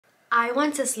I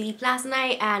went to sleep last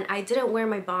night and I didn't wear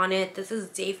my bonnet. This is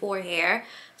day 4 hair.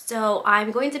 So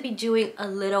I'm going to be doing a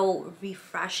little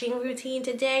refreshing routine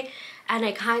today. And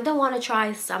I kind of want to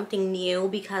try something new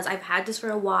because I've had this for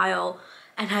a while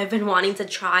and I've been wanting to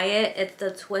try it. It's the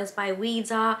Twist by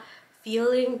Weeza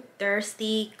Feeling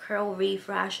Thirsty Curl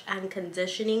Refresh and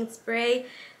Conditioning Spray.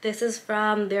 This is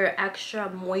from their Extra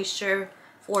Moisture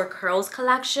for Curls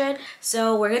collection.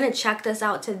 So we're going to check this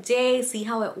out today, see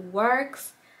how it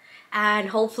works. And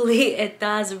hopefully it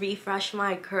does refresh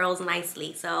my curls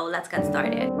nicely. So let's get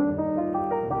started.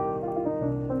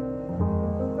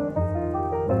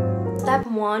 Step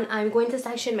 1, I'm going to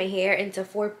section my hair into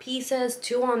 4 pieces,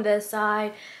 2 on this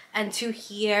side and 2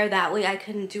 here. That way I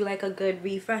can do like a good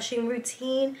refreshing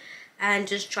routine and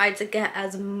just try to get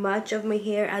as much of my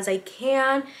hair as I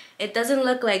can. It doesn't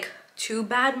look like too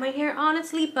bad, my hair,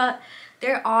 honestly, but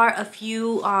there are a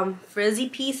few frizzy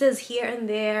pieces here and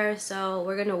there, so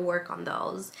we're gonna work on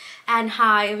those. And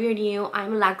hi, if you're new,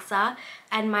 I'm Alexa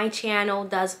and my channel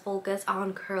does focus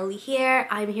on curly hair.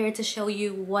 I'm here to show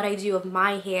you what I do with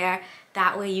my hair,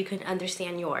 that way you can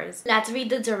understand yours. Let's read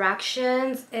the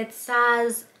directions. It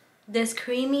says, this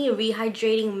creamy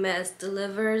rehydrating mist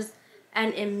delivers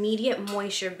an immediate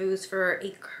moisture boost for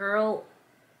a curl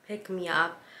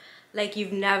pick-me-up like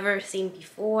you've never seen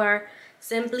before.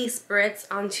 Simply spritz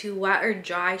onto wet or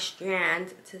dry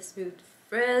strands to smooth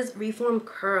frizz, reform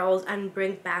curls, and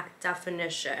bring back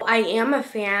definition. I am a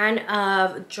fan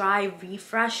of dry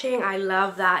refreshing. I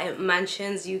love that it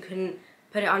mentions you can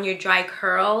put it on your dry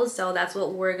curls, so that's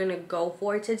what we're gonna go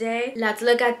for today. Let's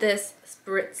look at this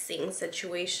spritzing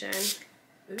situation.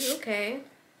 Ooh, okay,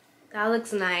 that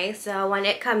looks nice. So when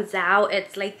it comes out,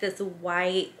 it's like this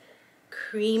white,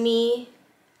 creamy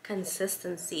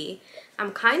consistency.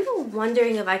 I'm kind of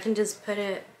wondering if I can just put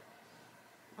it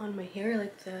on my hair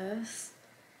like this.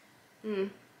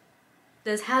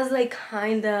 This has like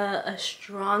kind of a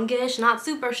strongish, not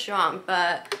super strong,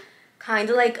 but kind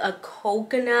of like a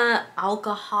coconut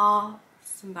alcohol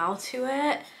smell to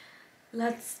it.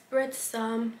 Let's spritz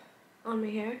some on my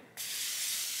hair.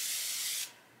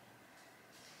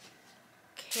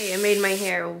 Okay, I made my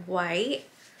hair white.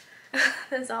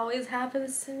 This always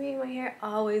happens to me. My hair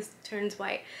always turns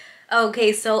white.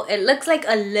 Okay, so it looks like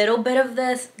a little bit of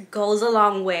this goes a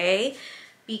long way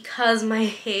because my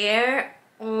hair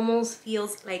almost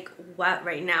feels like wet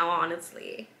right now,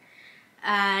 honestly.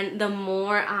 And the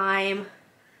more I'm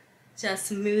just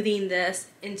smoothing this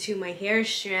into my hair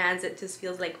strands, it just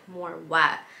feels like more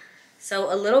wet.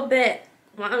 So a little bit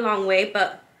went a long way,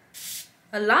 but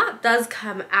a lot does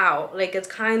come out. Like, it's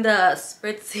kind of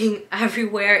spritzing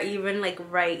everywhere, even like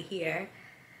right here.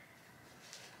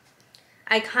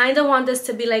 I kind of want this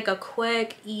to be like a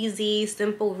quick, easy,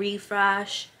 simple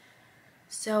refresh.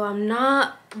 So I'm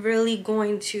not really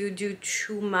going to do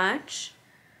too much.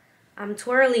 I'm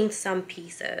twirling some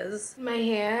pieces. My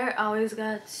hair always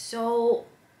got so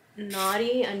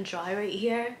knotty and dry right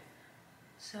here.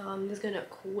 So I'm just gonna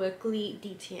quickly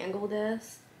detangle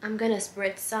this. I'm gonna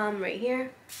spritz some right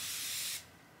here.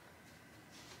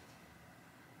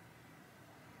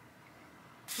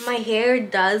 My hair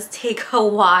does take a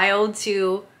while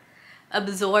to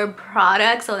absorb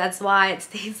product, so that's why it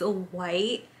stays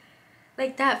white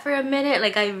like that for a minute.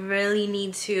 Like, I really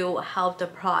need to help the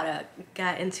product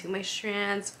get into my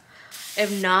strands.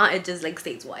 If not, it just like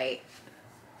stays white.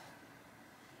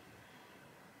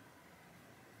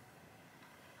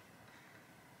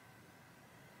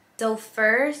 So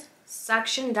first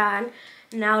section done.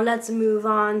 Now let's move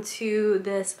on to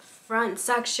this front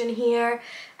section here.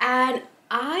 And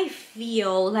I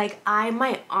feel like I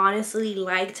might honestly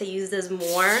like to use this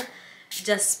more,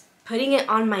 just putting it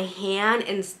on my hand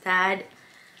instead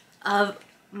of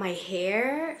my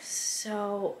hair.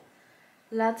 So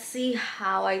let's see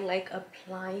how I like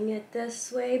applying it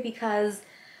this way, because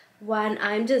when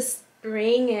I'm just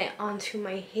spraying it onto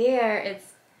my hair,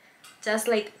 it's just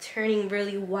like turning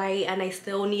really white, and I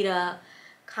still need to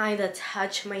kind of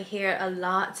touch my hair a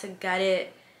lot to get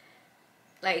it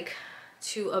like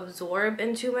to absorb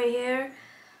into my hair.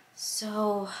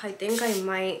 So I think I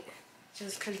might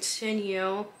just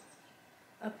continue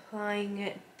applying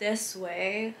it this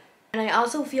way. And I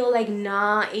also feel like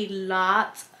not a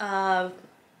lot of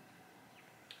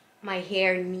my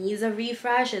hair needs a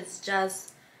refresh, it's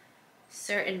just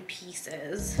certain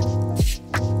pieces.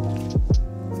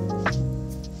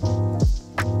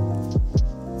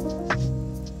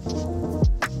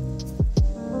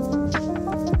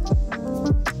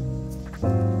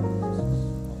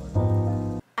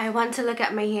 I want to look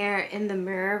at my hair in the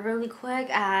mirror really quick,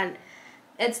 and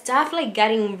it's definitely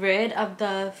getting rid of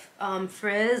the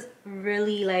frizz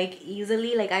really like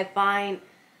easily. Like I find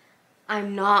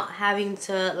I'm not having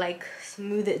to like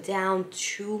smooth it down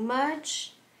too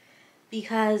much,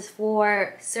 because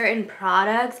for certain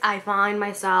products I find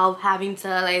myself having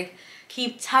to like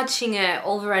keep touching it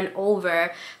over and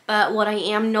over. But what I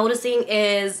am noticing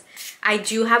is I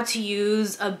do have to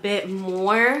use a bit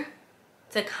more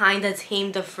to kind of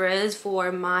tame the frizz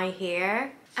for my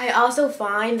hair. I also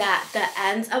find that the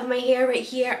ends of my hair right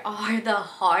here are the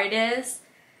hardest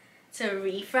to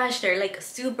refresh. They're like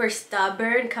super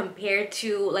stubborn compared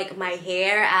to like my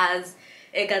hair as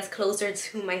it gets closer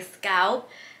to my scalp.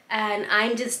 And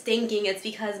I'm just thinking it's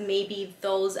because maybe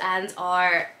those ends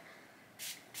are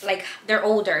like, they're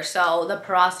older, so the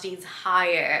porosity is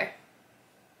higher.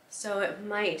 So it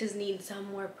might just need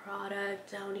some more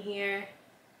product down here.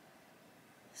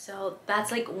 So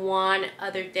that's like one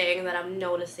other thing that I'm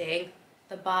noticing.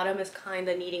 The bottom is kind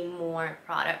of needing more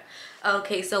product.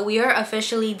 Okay, so we are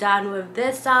officially done with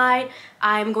this side.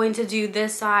 I'm going to do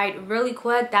this side really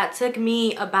quick. That took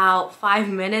me about 5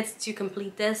 minutes to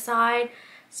complete this side.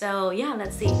 So yeah,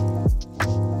 let's see.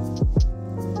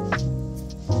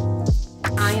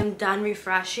 I am done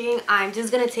refreshing. I'm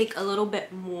just gonna take a little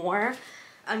bit more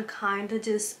and kind of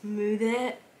just smooth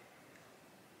it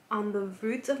on the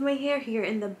roots of my hair here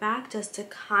in the back, just to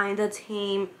kind of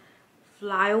tame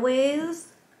flyaways.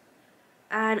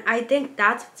 And I think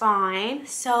that's fine.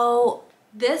 So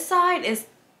this side is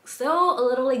still a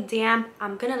little like damp.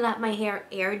 I'm gonna let my hair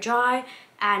air dry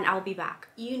and I'll be back.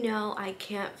 You know I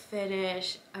can't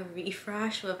finish a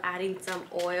refresh with adding some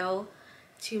oil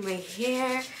to my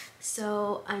hair,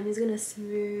 so I'm just gonna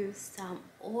smooth some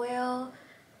oil.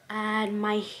 And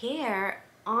my hair,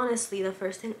 honestly, the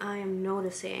first thing I am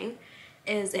noticing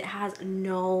is it has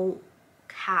no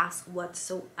cast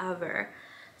whatsoever.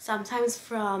 Sometimes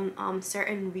from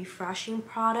certain refreshing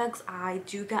products I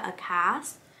do get a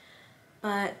cast,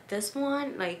 but this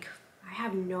one, like, I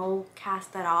have no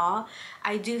cast at all.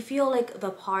 I do feel like the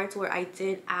parts where I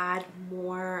did add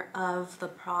more of the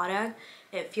product,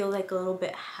 it feels like a little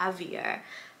bit heavier,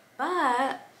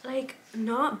 but like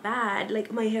not bad. Like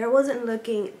my hair wasn't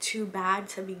looking too bad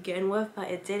to begin with,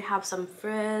 but it did have some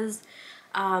frizz.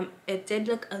 It did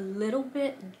look a little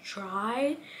bit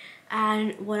dry,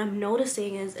 and what I'm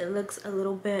noticing is it looks a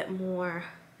little bit more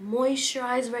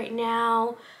moisturized right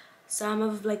now. Some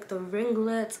of like the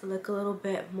ringlets look a little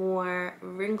bit more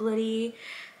ringlety,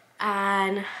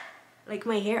 and like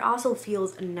my hair also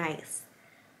feels nice.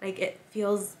 Like it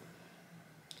feels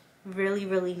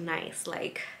really nice,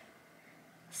 like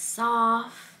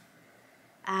soft,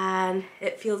 and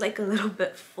it feels like a little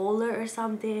bit fuller or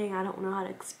something. I don't know how to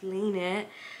explain it,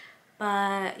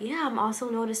 but yeah, I'm also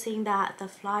noticing that the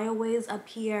flyaways up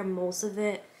here, most of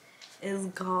it is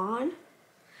gone.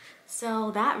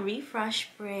 So that refresh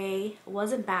spray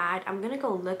wasn't bad. I'm gonna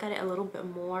go look at it a little bit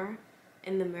more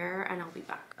in the mirror and I'll be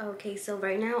back. Okay, so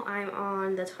right now I'm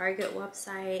on the Target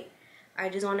website. I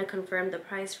just want to confirm the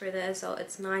price for this. So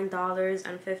it's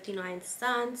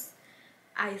 $9.59.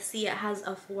 I see it has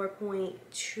a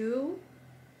 4.2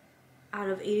 out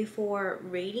of 84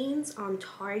 ratings on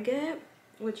Target,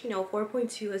 which, you know,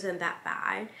 4.2 isn't that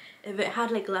bad. If it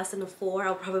had like less than a 4,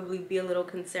 I'll probably be a little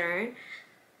concerned.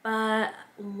 But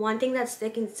one thing that's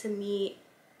sticking to me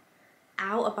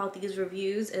out about these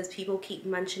reviews is people keep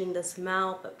mentioning the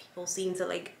smell, but people seem to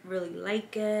like really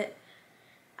like it.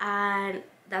 And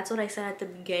that's what I said at the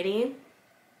beginning.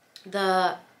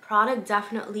 The product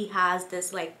definitely has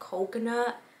this like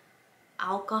coconut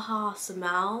alcohol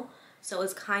smell, so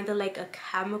it's kind of like a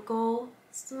chemical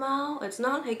smell. It's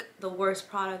not like the worst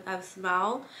product I've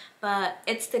smelled, but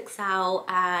it sticks out,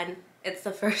 and it's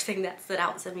the first thing that stood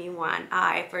out to me when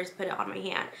I first put it on my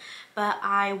hand. But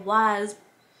I was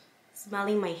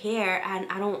smelling my hair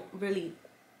and I don't really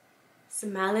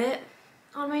smell it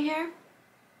on my hair.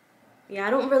 Yeah,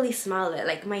 I don't really smell it.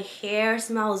 Like my hair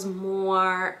smells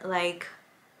more like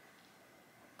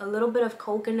a little bit of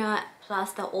coconut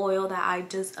plus the oil that I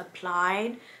just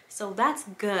applied. So that's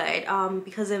good,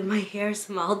 because if my hair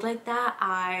smelled like that,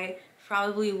 I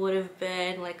probably would have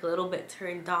been like a little bit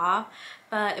turned off.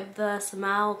 But if the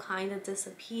smell kind of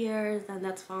disappears, then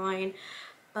that's fine.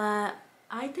 But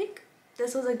I think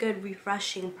this was a good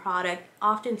refreshing product.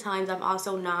 Oftentimes I'm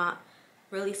also not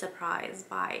really surprised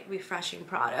by refreshing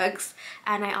products,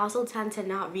 and I also tend to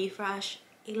not refresh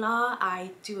a lot.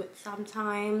 I do it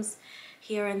sometimes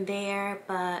here and there,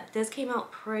 but this came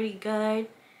out pretty good,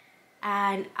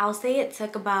 and I'll say it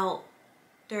took about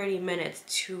 30 minutes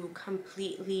to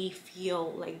completely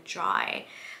feel like dry.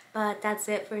 But that's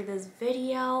it for this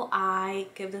video. I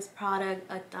give this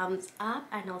product a thumbs up,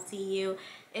 and I'll see you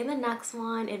in the next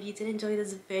one. If you did enjoy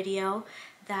this video,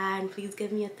 then please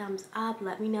give me a thumbs up.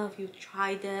 Let me know if you've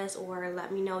tried this, or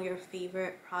let me know your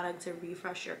favorite product to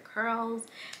refresh your curls.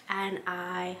 And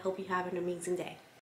I hope you have an amazing day.